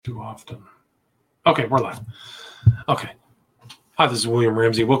Too often. Okay, we're live. Okay. Hi, this is William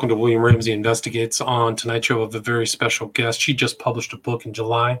Ramsey. Welcome to William Ramsey Investigates. On tonight's show, of a very special guest. She just published a book in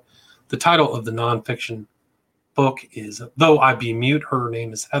July. The title of the nonfiction book is Tho I Be Mute. Her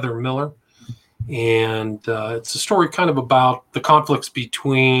name is Heather Miller. And it's a story kind of about the conflicts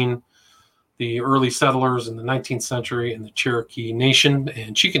between the early settlers in the 19th century and the Cherokee Nation.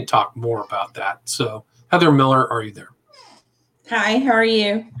 And she can talk more about that. So, Heather Miller, are you there? Hi, how are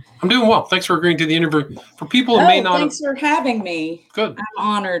you? I'm doing well. Thanks for agreeing to the interview. For people who may not thanks for having me. Good. I'm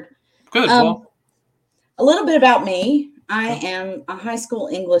honored. Good. Well, a little bit about me. I am a high school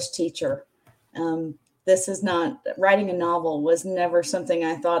English teacher. This is not writing a novel was never something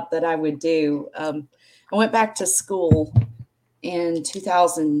I thought that I would do. I went back to school in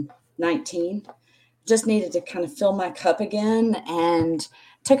 2019. Just needed to kind of fill my cup again and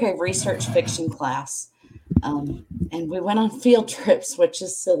took a research fiction class. And we went on field trips, which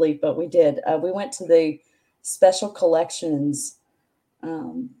is silly, but we did. We went to the special collections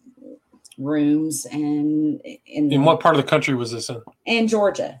rooms, and in what part of the country was this in? In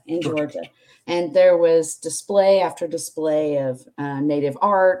Georgia. And there was display after display of native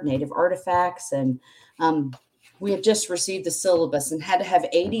art, native artifacts, and we had just received the syllabus and had to have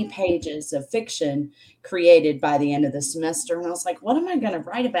 80 pages of fiction created by the end of the semester. And I was like, what am I going to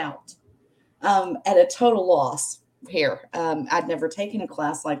write about? At a total loss here. I'd never taken a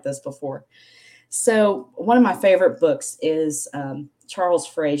class like this before. So one of my favorite books is Charles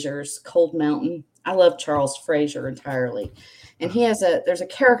Frazier's Cold Mountain. I love Charles Frazier entirely. And there's a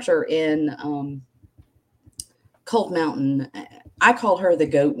character in Cold Mountain. I call her the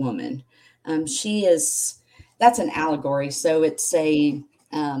Goat Woman. That's an allegory. So it's a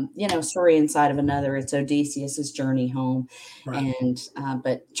story inside of another. It's Odysseus's journey home. Right. And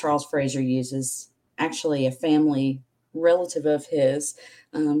but Charles Frazier uses actually a family relative of his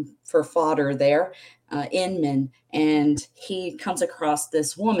for fodder there, Inman. And he comes across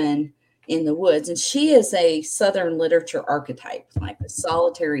this woman in the woods, and she is a Southern literature archetype, like a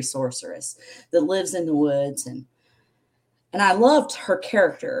solitary sorceress that lives in the woods. And I loved her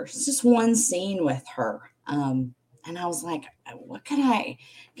character. It's just one scene with her. And I was like, what can I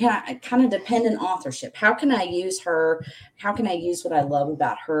kind of dependent authorship? How can I use her? How can I use what I love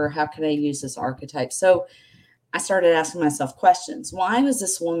about her? How can I use this archetype? So I started asking myself questions. Why was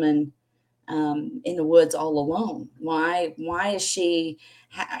this woman in the woods all alone? Why is she,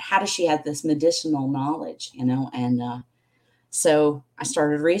 how does she have this medicinal knowledge, And so I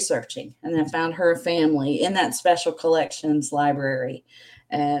started researching, and then found her family in that special collections library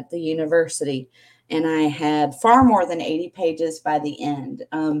at the university. And I had far more than 80 pages by the end.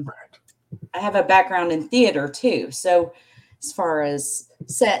 I have a background in theater too. So as far as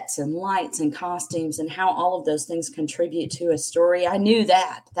sets and lights and costumes and how all of those things contribute to a story, I knew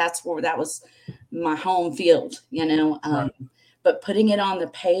that. That was my home field, Right. But putting it on the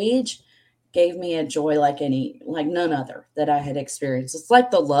page gave me a joy like none other that I had experienced. It's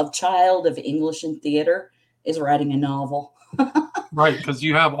like the love child of English and theater is writing a novel. Right, because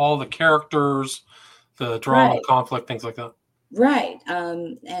you have all the characters, the drama, right. Conflict, things like that. Right.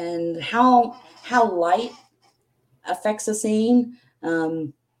 And how light affects a scene,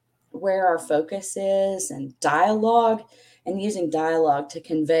 where our focus is, and dialogue, and using dialogue to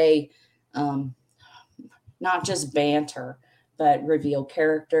convey not just banter, but reveal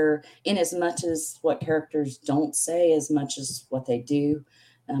character, in as much as what characters don't say as much as what they do.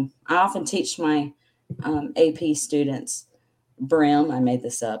 I often teach my AP students, Brim, I made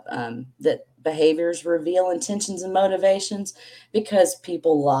this up, that behaviors reveal intentions and motivations, because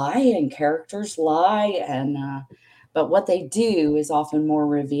people lie and characters lie, and but what they do is often more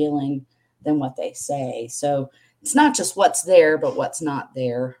revealing than what they say. So it's not just what's there, but what's not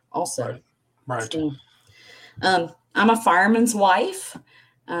there also. Right. So, I'm a fireman's wife,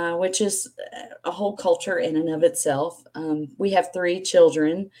 which is a whole culture in and of itself. We have 3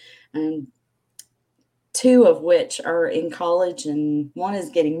 children, and 2 of which are in college, and one is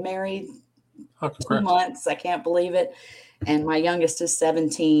getting married. 2 months. I can't believe it. And my youngest is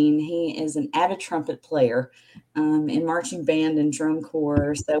 17. He is an avid trumpet player in marching band and drum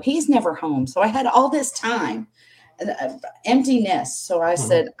corps. So he's never home. So I had all this time, empty nest. So I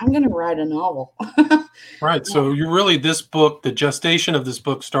said, I'm going to write a novel. Right. So this book, the gestation of this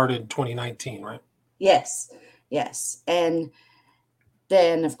book started in 2019, right? Yes. And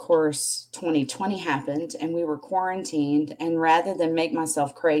then, of course, 2020 happened, and we were quarantined. And rather than make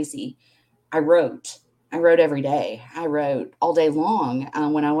myself crazy, I wrote every day. I wrote all day long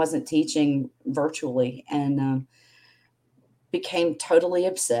when I wasn't teaching virtually, and became totally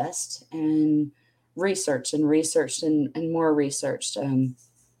obsessed, and researched and more researched.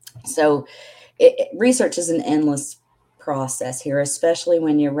 So research is an endless process here, especially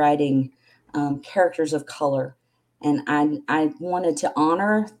when you're writing characters of color. And I wanted to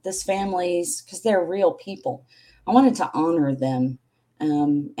honor this families because they're real people. I wanted to honor them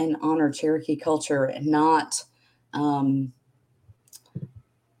and honor Cherokee culture and not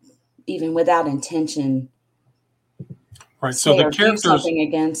even without intention Right. So say the or do characters, something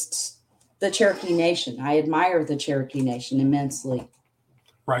against the Cherokee Nation. I admire the Cherokee Nation immensely.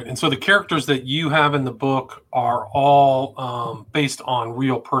 right. And so the characters that you have in the book are all based on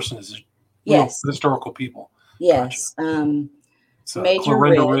real persons, real Yes. historical people. Yes. Gotcha. So Major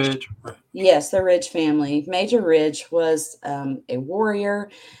Clarinda Ridge. Ridge. Right. Yes, the Ridge family. Major Ridge was a warrior,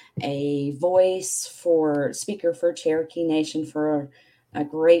 a voice for speaker for Cherokee Nation for a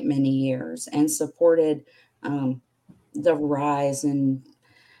great many years, and supported the rise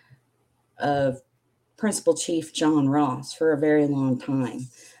of Principal Chief John Ross for a very long time.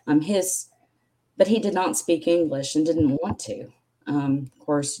 But he did not speak English and didn't want to. Of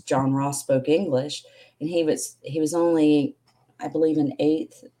course, John Ross spoke English, and he was only, I believe, an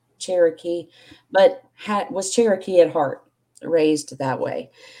eighth Cherokee, but was Cherokee at heart, raised that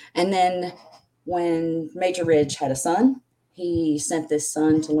way. And then when Major Ridge had a son, he sent this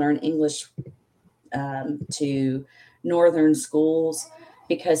son to learn English to northern schools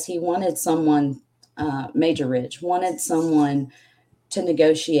because he wanted someone. Major Ridge wanted someone to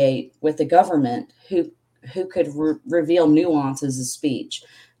negotiate with the government who could reveal nuances of speech.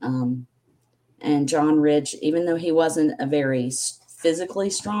 And John Ridge, even though he wasn't a very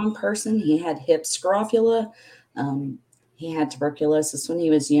physically strong person, he had hip scrofula. He had tuberculosis when he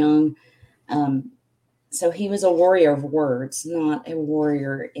was young. So he was a warrior of words, not a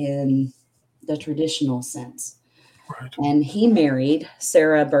warrior in the traditional sense. Right. And he married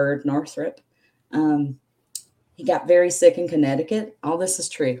Sarah Bird Northrop. He got very sick in Connecticut. All this is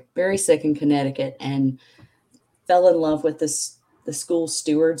true. Very sick in Connecticut and fell in love with the school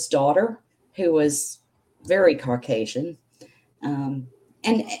steward's daughter, who was very Caucasian. And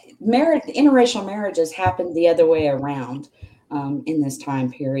interracial marriages happened the other way around in this time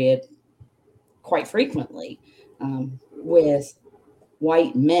period quite frequently with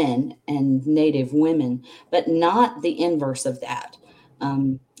white men and Native women, but not the inverse of that.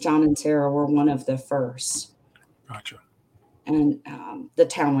 John and Sarah were one of the first. Gotcha. And the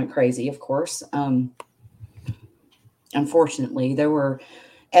town went crazy, of course. Unfortunately, there were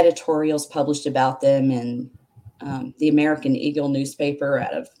editorials published about them in the American Eagle newspaper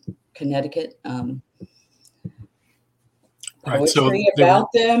out of Connecticut. Poetry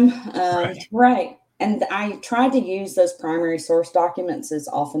about them. Right. And I tried to use those primary source documents as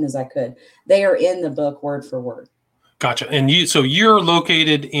often as I could. They are in the book word for word. Gotcha. And you're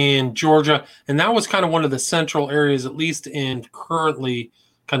located in Georgia, and that was kind of one of the central areas, at least in currently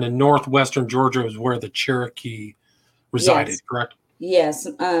kind of northwestern Georgia, is where the Cherokee resided, Yes. correct? Yes.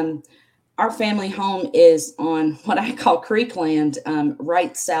 Our family home is on what I call Creek land,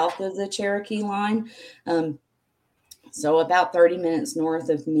 right south of the Cherokee line. So about 30 minutes north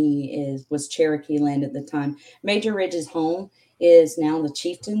of me was Cherokee land at the time. Major Ridge's home is now the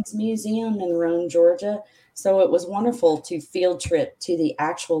Chieftains Museum in Rome, Georgia. So it was wonderful to field trip to the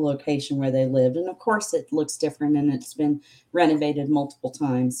actual location where they lived. And of course, it looks different and it's been renovated multiple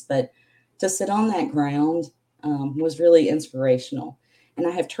times. But to sit on that ground was really inspirational. And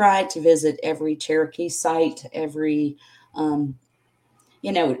I have tried to visit every Cherokee site, every,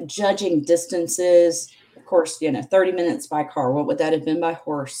 judging distances. Of course, 30 minutes by car. What would that have been by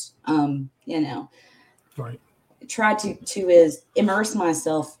horse? Right. Try to immerse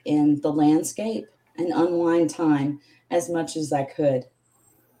myself in the landscape and unwind time as much as I could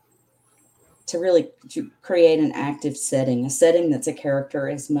to create an active setting, a setting that's a character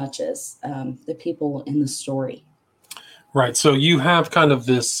as much as the people in the story. Right. So you have kind of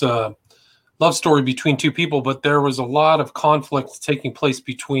this love story between two people, but there was a lot of conflict taking place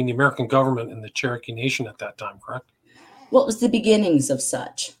between the American government and the Cherokee Nation at that time, correct? Well, it was the beginnings of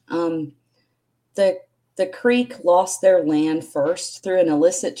such. The Creek lost their land first through an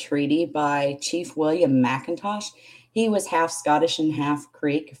illicit treaty by Chief William McIntosh. He was half Scottish and half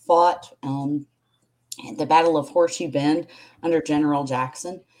Creek, fought the Battle of Horseshoe Bend under General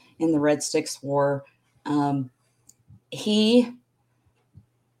Jackson in the Red Sticks War. I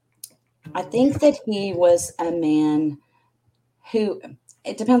think that he was a man who,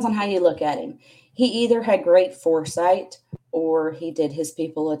 it depends on how you look at him. He either had great foresight or he did his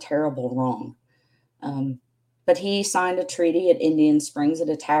people a terrible wrong. But he signed a treaty at Indian Springs at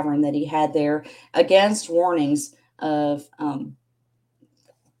a tavern that he had there against warnings of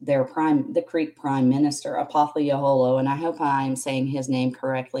the Creek Prime Minister, Apothiaholo, and I hope I am saying his name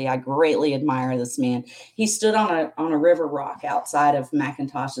correctly. I greatly admire this man. He stood on a river rock outside of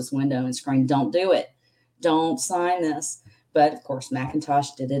McIntosh's window and screamed, "Don't do it. Don't sign this." But of course,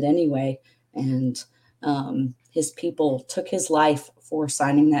 McIntosh did it anyway. And his people took his life for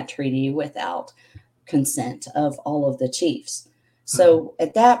signing that treaty without consent of all of the chiefs. So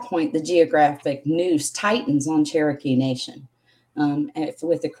at that point, the geographic noose tightens on Cherokee Nation.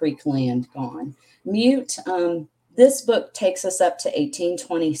 With the Creek land gone. Mute, this book takes us up to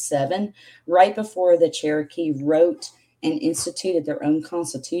 1827, right before the Cherokee wrote and instituted their own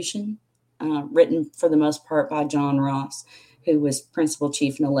constitution, written for the most part by John Ross, who was principal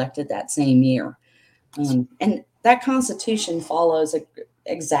chief and elected that same year. And that constitution follows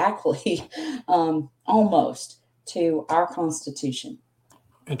exactly, almost, to our Constitution.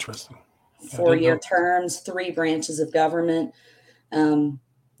 Interesting. 4-year terms, 3 branches of government.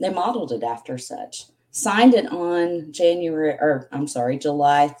 They modeled it after such. Signed it on July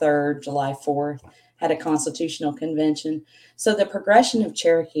 3rd, July 4th, had a constitutional convention. So the progression of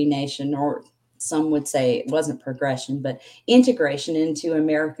Cherokee Nation, or some would say it wasn't progression, but integration into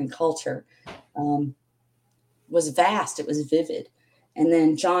American culture, was vast. It was vivid. And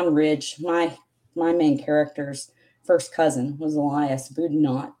then John Ridge, my main character's first cousin, was Elias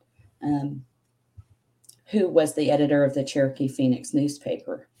Boudinot, who was the editor of the Cherokee Phoenix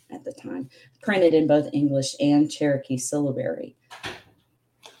newspaper at the time, printed in both English and Cherokee syllabary.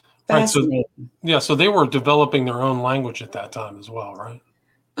 Fascinating. Right, so they were developing their own language at that time as well, right?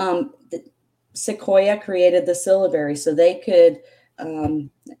 Sequoia created the syllabary, so they could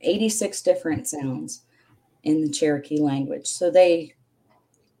 86 different sounds in the Cherokee language. So they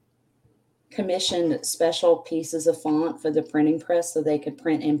commissioned special pieces of font for the printing press so they could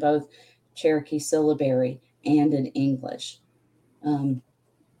print in both Cherokee syllabary and in English.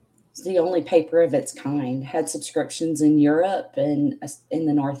 It's the only paper of its kind. Had subscriptions in Europe and in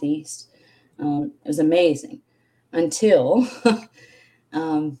the Northeast. It was amazing until,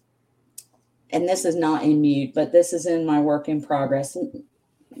 and this is not in Mute, but this is in my work in progress.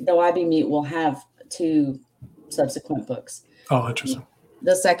 Tho I Be Mute will have 2 subsequent books. Oh, interesting.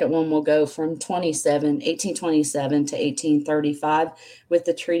 The second one will go from 1827 to 1835 with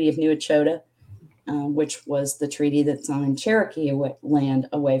the Treaty of New Echota, which was the treaty that signed Cherokee land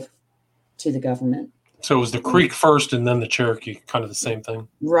away to the government. So it was the Creek first and then the Cherokee, kind of the same thing.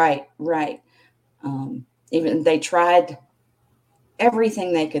 Right. Even they tried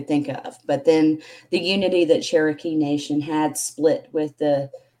everything they could think of, but then the unity that Cherokee Nation had split with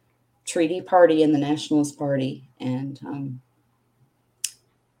the Treaty Party and the Nationalist Party, and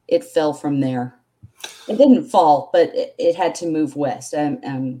it fell from there. It didn't fall, but it had to move west.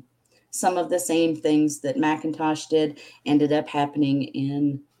 Some of the same things that McIntosh did ended up happening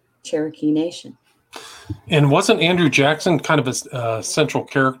in Cherokee Nation. And wasn't Andrew Jackson kind of a central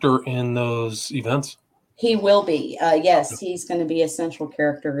character in those events? He will be. Yes, he's going to be a central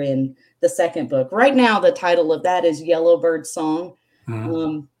character in the second book. Right now, the title of that is Yellowbird Song.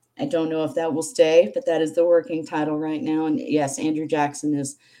 Mm-hmm. I don't know if that will stay, but that is the working title right now. And yes, Andrew Jackson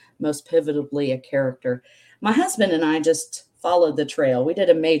is most pivotably a character. My husband and I just followed the trail. We did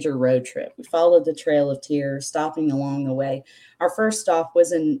a major road trip. We followed the Trail of Tears, stopping along the way. Our first stop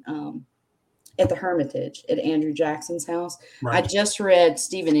was at the Hermitage at Andrew Jackson's house. Right. I just read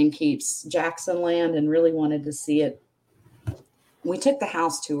Stephen Inkeep's Jackson Land and really wanted to see it. We took the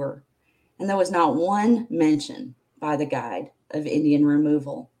house tour, and there was not one mention by the guide of Indian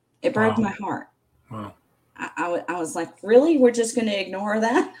removal. It broke my heart. Wow. I was like, really? We're just going to ignore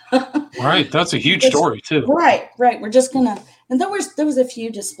that? Right. That's a huge story, too. Right. We're just going to. And there was a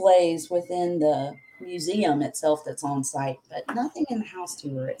few displays within the museum itself that's on site, but nothing in the house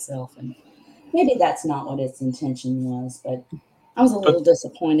tour itself. And maybe that's not what its intention was, but I was a little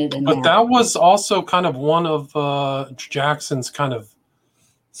disappointed in that. But that was also kind of one of Jackson's kind of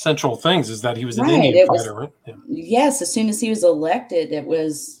central things, is that he was an Indian fighter, right? Yeah. Yes, as soon as he was elected, it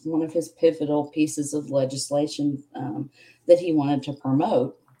was one of his pivotal pieces of legislation that he wanted to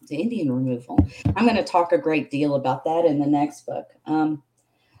promote, the Indian removal. I'm going to talk a great deal about that in the next book. And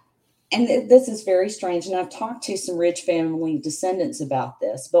this is very strange, and I've talked to some Ridge family descendants about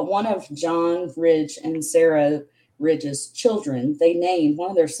this, but one of John Ridge and Sarah Ridge's children, one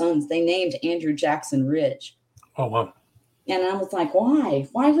of their sons, they named Andrew Jackson Ridge. Oh, wow. And I was like, why?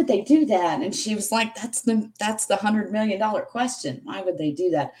 Why would they do that? And she was like, that's the $100 million question. Why would they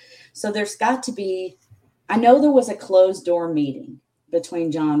do that? So there's got to be, I know there was a closed door meeting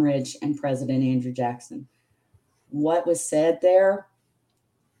between John Ridge and President Andrew Jackson. What was said there?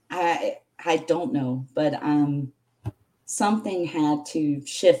 I don't know, but something had to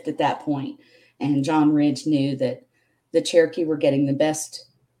shift at that point. And John Ridge knew that the Cherokee were getting the best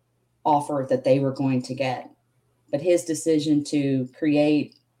offer that they were going to get. But his decision to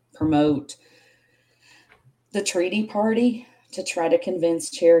promote the treaty party to try to convince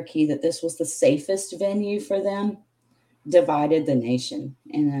Cherokee that this was the safest venue for them divided the nation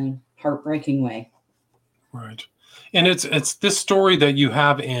in a heartbreaking way. Right. And it's this story that you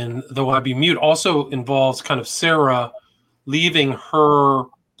have in Tho I Be Mute also involves kind of Sarah leaving her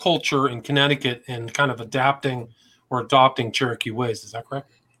culture in Connecticut and kind of adapting or adopting Cherokee ways. Is that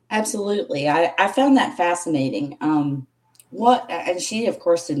correct? Absolutely. I found that fascinating. And she, of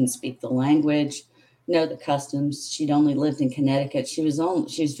course, didn't speak the language, know the customs. She'd only lived in Connecticut. She was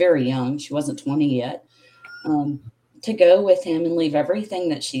very young. She wasn't 20 yet. To go with him and leave everything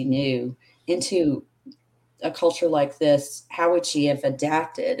that she knew into a culture like this, how would she have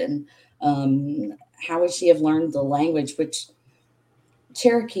adapted? And how would she have learned the language, which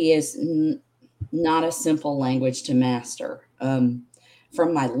Cherokee is not a simple language to master.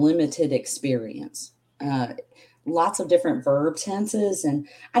 From my limited experience, lots of different verb tenses, and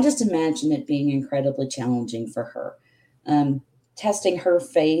I just imagine it being incredibly challenging for her. Testing her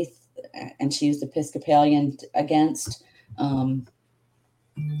faith, and she was Episcopalian, against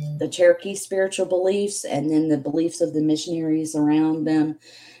the Cherokee spiritual beliefs and then the beliefs of the missionaries around them.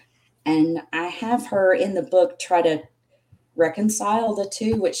 And I have her in the book try to reconcile the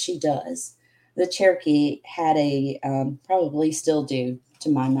two, which she does. The Cherokee had probably still do, to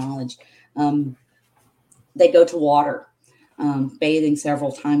my knowledge, they go to water, bathing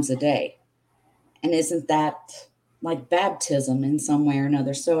several times a day. And isn't that like baptism in some way or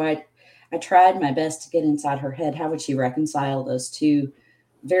another? So I tried my best to get inside her head. How would she reconcile those two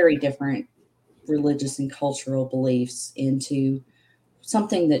very different religious and cultural beliefs into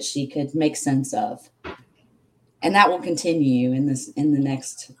something that she could make sense of? And that will continue in the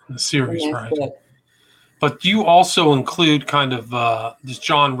next series, right? Book. But you also include kind of this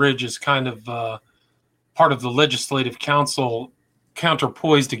John Ridge is kind of part of the legislative council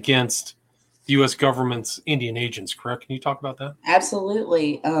counterpoised against the U.S. government's Indian agents, correct? Can you talk about that?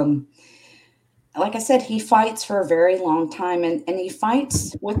 Absolutely. Like I said, he fights for a very long time, and he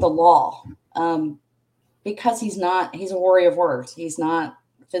fights with the law because he's a warrior of words. He's not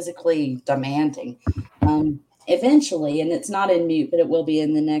physically demanding. Eventually, and it's not in Mute, but it will be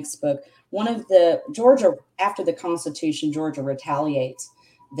in the next book, one of the Georgia, after the Constitution, Georgia retaliates.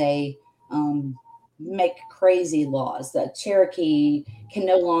 They make crazy laws that Cherokee can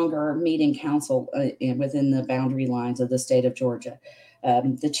no longer meet in council within the boundary lines of the state of Georgia.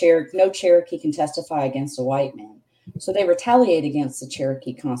 No Cherokee can testify against a white man. So they retaliate against the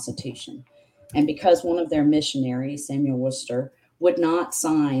Cherokee Constitution. And because one of their missionaries, Samuel Worcester, would not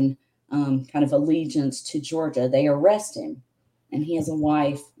sign kind of allegiance to Georgia, they arrest him. And he has a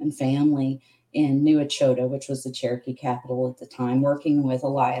wife and family in New Echota, which was the Cherokee capital at the time, working with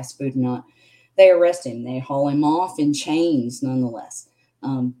Elias Boudinot. They arrest him. They haul him off in chains, nonetheless.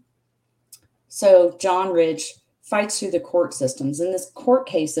 So John Ridge fights through the court systems, and this court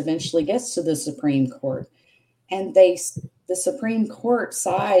case eventually gets to the Supreme Court. And the Supreme Court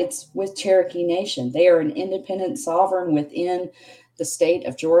sides with Cherokee Nation. They are an independent sovereign within the state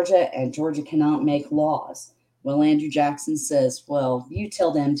of Georgia, and Georgia cannot make laws. Well, Andrew Jackson says, well, you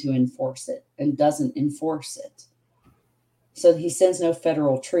tell them to enforce it, and doesn't enforce it. So he sends no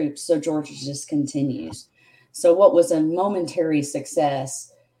federal troops, so Georgia just continues. So what was a momentary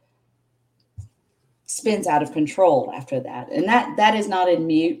success spins out of control after that. And that is not in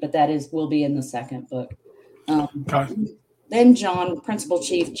Mute, but will be in the second book. Then Principal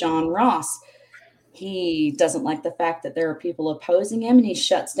Chief John Ross, he doesn't like the fact that there are people opposing him, and he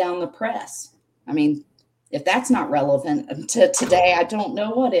shuts down the press. I mean, if that's not relevant to today, I don't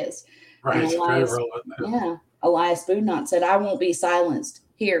know what is. Right, it's very relevant. Yeah. Elias Boudinot said, I won't be silenced.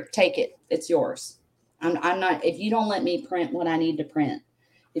 Here, take it. It's yours. I'm not, if you don't let me print what I need to print,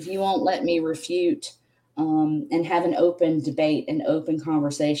 if you won't let me refute and have an open debate and open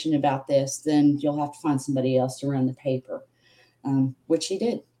conversation about this, then you'll have to find somebody else to run the paper, which he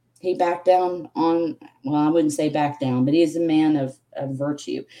did. He backed down I wouldn't say back down, but he is a man of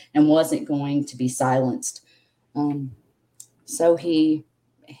virtue and wasn't going to be silenced. So he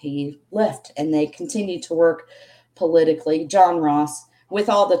left, and they continued to work politically. John Ross, with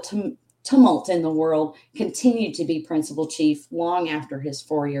all the tumult in the world, continued to be principal chief long after his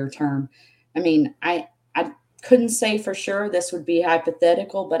 4-year term. I mean, I couldn't say for sure, this would be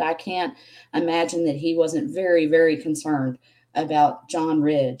hypothetical, but I can't imagine that he wasn't very, very concerned about John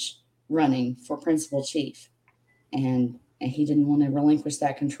Ridge running for principal chief. And he didn't want to relinquish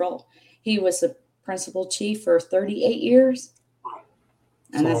that control. He was principal chief for 38 years.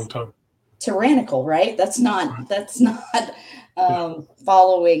 That's a long time. Tyrannical, right? That's not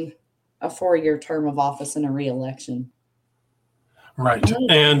following a 4-year term of office and a re-election. Right.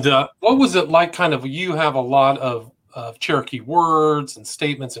 And what was it like? Kind of, you have a lot of Cherokee words and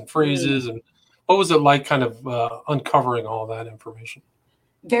statements and phrases, and what was it like kind of uncovering all that information?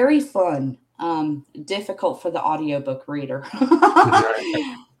 Very fun. Difficult for the audiobook reader.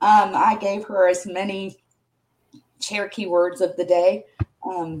 I gave her as many Cherokee words of the day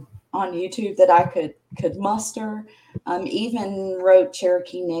on YouTube that I could muster. Even wrote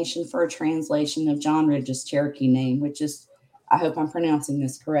Cherokee Nation for a translation of John Ridge's Cherokee name, which is, I hope I'm pronouncing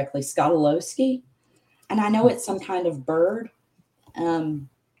this correctly, Skotalowski. And I know it's some kind of bird,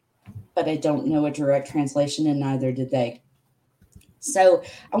 but I don't know a direct translation, and neither did they. So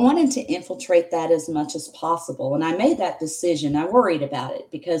I wanted to infiltrate that as much as possible. And I made that decision. I worried about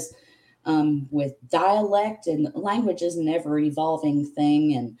it because with dialect and language is an ever evolving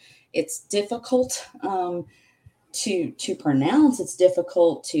thing, and it's difficult to pronounce. It's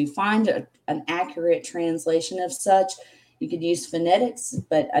difficult to find an accurate translation of such. You could use phonetics,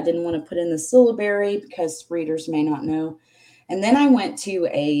 but I didn't want to put in the syllabary because readers may not know. And then I went to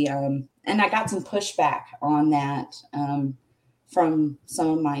and I got some pushback on that from some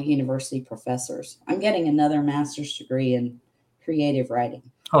of my university professors. I'm getting another master's degree in creative writing.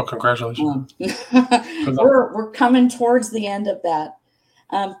 Oh, congratulations. We're coming towards the end of that.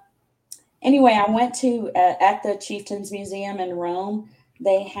 Anyway, I went to, at the Chieftains Museum in Rome,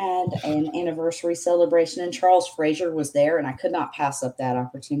 they had an anniversary celebration, and Charles Fraser was there, and I could not pass up that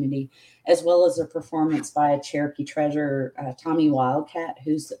opportunity, as well as a performance by a Cherokee treasure, Tommy Wildcat,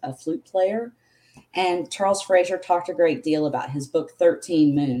 who's a flute player. And Charles Fraser talked a great deal about his book,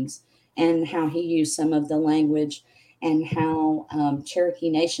 13 Moons, and how he used some of the language and how Cherokee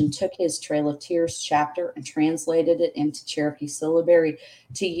Nation took his Trail of Tears chapter and translated it into Cherokee syllabary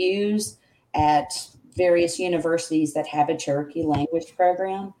to use at various universities that have a Cherokee language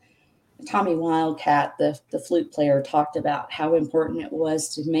program. Tommy Wildcat, the flute player, talked about how important it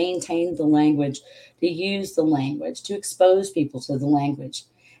was to maintain the language, to use the language, to expose people to the language.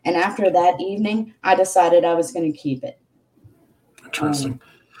 And after that evening, I decided I was going to keep it. Interesting.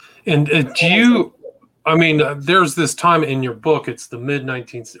 And do you, I mean, there's this time in your book, it's the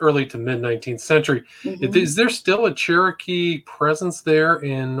early to mid 19th century. Mm-hmm. Is there still a Cherokee presence there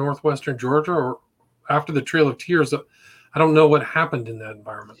in northwestern Georgia, or after the Trail of Tears? I don't know what happened in that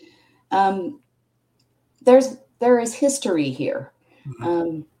environment. There is history here.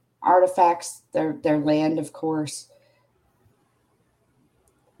 Mm-hmm. Artifacts, their land, of course,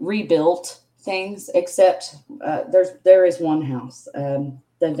 rebuilt things, except there is one house, the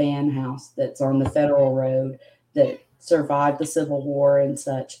Van House, that's on the Federal Road that survived the Civil War and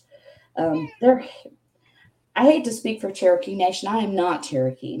such. I hate to speak for Cherokee Nation. I am not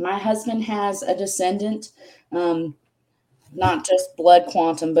Cherokee. My husband has a descendant, not just blood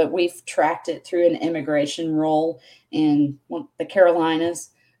quantum, but we've tracked it through an immigration roll in the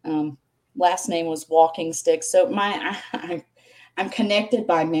Carolinas. Last name was Walking Stick. So I'm connected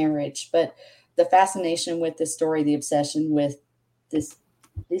by marriage, but the fascination with this story, the obsession with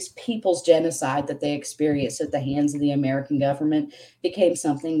these people's genocide that they experienced at the hands of the American government became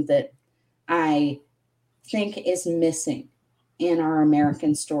something that I think is missing in our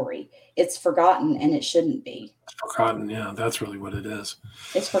American story. It's forgotten, and it shouldn't be. Forgotten, yeah, that's really what it is.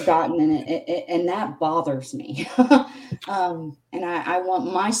 It's forgotten, and that bothers me. And I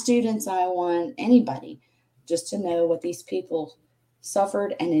want my students, I want anybody just to know what these people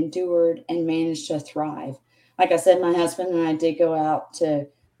suffered and endured and managed to thrive. Like I said, my husband and I did go out to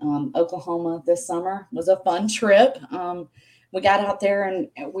Oklahoma this summer. It was a fun trip. We got out there and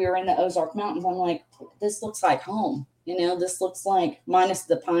we were in the Ozark Mountains. I'm like, this looks like home. This looks like, minus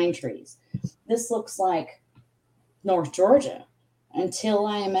the pine trees, this looks like North Georgia, until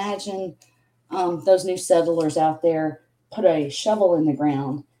I imagine those new settlers out there put a shovel in the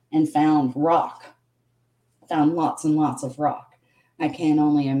ground and found lots and lots of rock. I can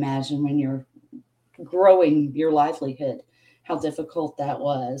only imagine, when you're growing your livelihood, how difficult that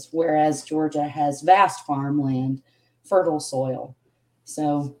was. Whereas Georgia has vast farmland, fertile soil.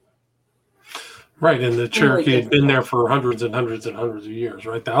 So. Right. And the Cherokee had been there for hundreds and hundreds and hundreds of years,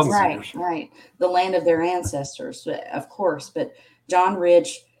 right? Thousands of years. Right. The land of their ancestors, of course. But John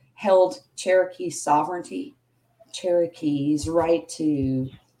Ridge held Cherokee sovereignty, Cherokee's right to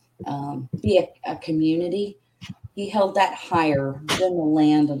be a community. He held that higher than the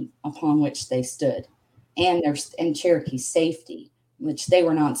land upon which they stood, and Cherokee's safety, which they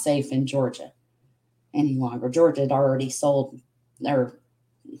were not safe in Georgia any longer. Georgia had already sold, or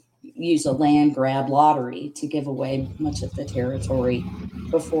use a land grab lottery to give away much of the territory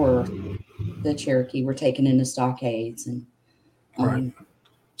before the Cherokee were taken into stockades. And right.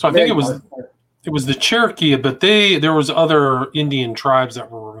 So I think it was the Cherokee, but there was other Indian tribes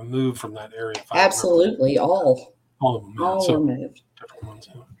that were removed from that area. Absolutely, all of them, all removed. Different ones,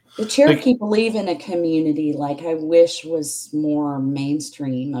 yeah. The Cherokee believe in a community like I wish was more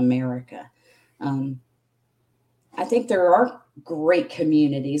mainstream America. I think there are great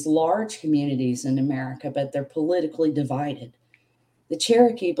communities, large communities in America, but they're politically divided. The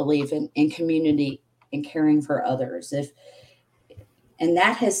Cherokee believe in community and caring for others. And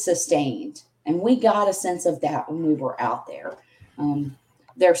that has sustained. And we got a sense of that when we were out there.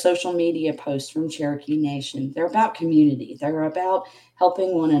 Their social media posts from Cherokee Nation, they're about community. They're about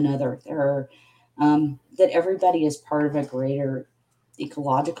helping one another. They're that everybody is part of a greater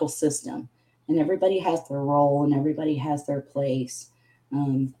ecological system, and everybody has their role and everybody has their place.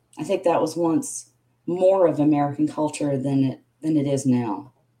 I think that was once more of American culture than it is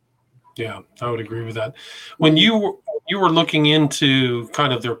now. Yeah, I would agree with that. When you were looking into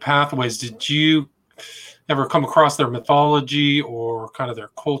kind of their pathways, did you ever come across their mythology or kind of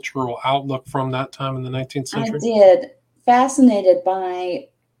their cultural outlook from that time in the 19th century? I did. Fascinated by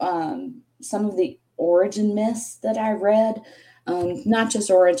some of the origin myths that I read, not just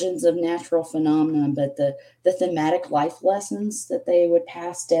origins of natural phenomena, but the thematic life lessons that they would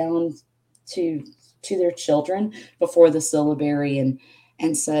pass down to their children before the syllabary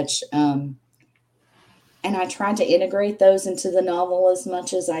and such. And I tried to integrate those into the novel as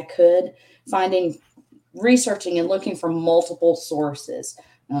much as I could, researching and looking for multiple sources,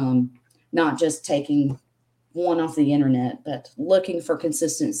 not just taking one off the internet, but looking for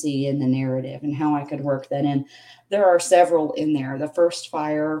consistency in the narrative and how I could work that in. There are several in there. The First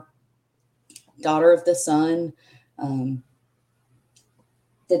Fire, Daughter of the Sun, the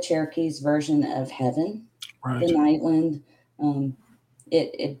Cherokee's version of Heaven, right. The Nightland.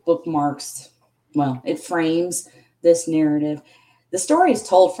 It bookmarks, it frames this narrative. The story is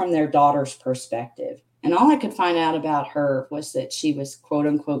told from their daughter's perspective. And all I could find out about her was that she was, quote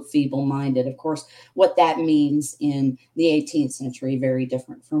unquote, feeble-minded. Of course, what that means in the 18th century, very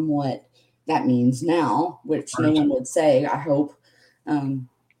different from what that means now, which right. No one would say, I hope.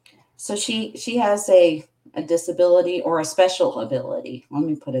 So she has a disability or a special ability. Let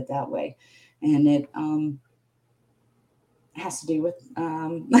me put it that way. And it has to do with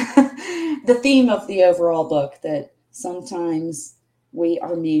the theme of the overall book, that sometimes we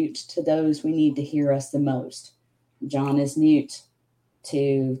are mute to those we need to hear us the most. John is mute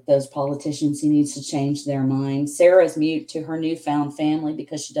to those politicians he needs to change their mind. Sarah's mute to her newfound family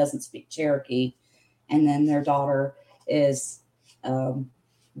because she doesn't speak Cherokee. And then their daughter is the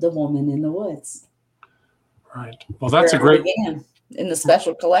woman in the woods. Right. Well, that's a great... Began in the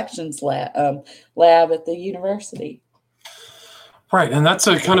special collections lab at the university. Right, and that's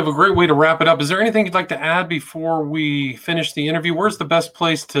a kind of a great way to wrap it up. Is there anything you'd like to add before we finish the interview? Where's the best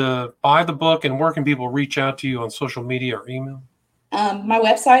place to buy the book, and where can people reach out to you on social media or email? My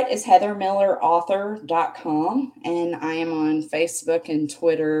website is heathermillerauthor.com, and I am on Facebook and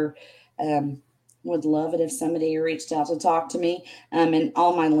Twitter. Would love it if somebody reached out to talk to me, and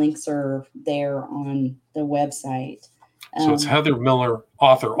all my links are there on the website. So it's Heather Miller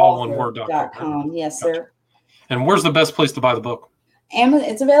Author, all one word. .com. Yes, gotcha. Sir. And where's the best place to buy the book?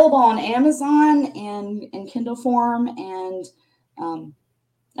 It's available on Amazon and in Kindle form, and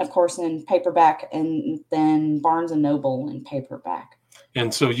of course in paperback, and then Barnes and Noble in paperback.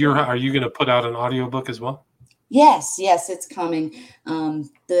 And so are you going to put out an audiobook as well? Yes, it's coming.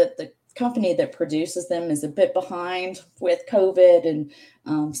 The company that produces them is a bit behind with COVID, and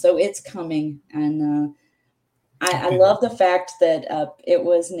so it's coming. And I love the fact that it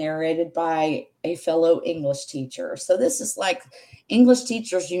was narrated by a fellow English teacher. So this is like English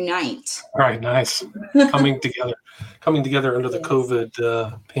teachers unite. Right, nice. Coming together under the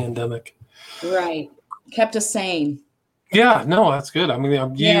COVID pandemic. Right. Kept us sane. Yeah, no, that's good. I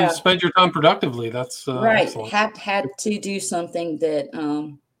mean, you spent your time productively. That's right. Excellent. Had to do something that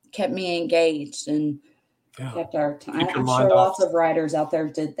kept me engaged and kept our time. I'm sure lots of writers out there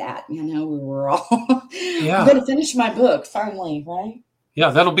did that. We were all I'm going to finish my book finally, right? Yeah,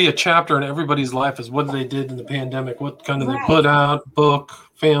 that'll be a chapter in everybody's life, is what they did in the pandemic. What kind of they put out, book,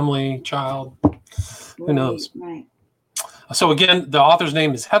 family, child, who knows? Right. So again, the author's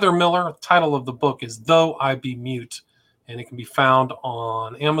name is Heather Miller. The title of the book is Tho I Be Mute, and it can be found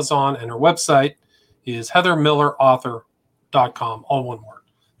on Amazon, and her website is heathermillerauthor.com, all one word.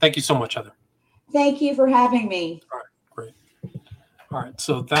 Thank you so much, Heather. Thank you for having me. All right, great. All right,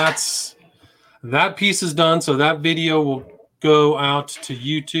 so that piece is done. So that video will go out to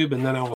YouTube, and then I will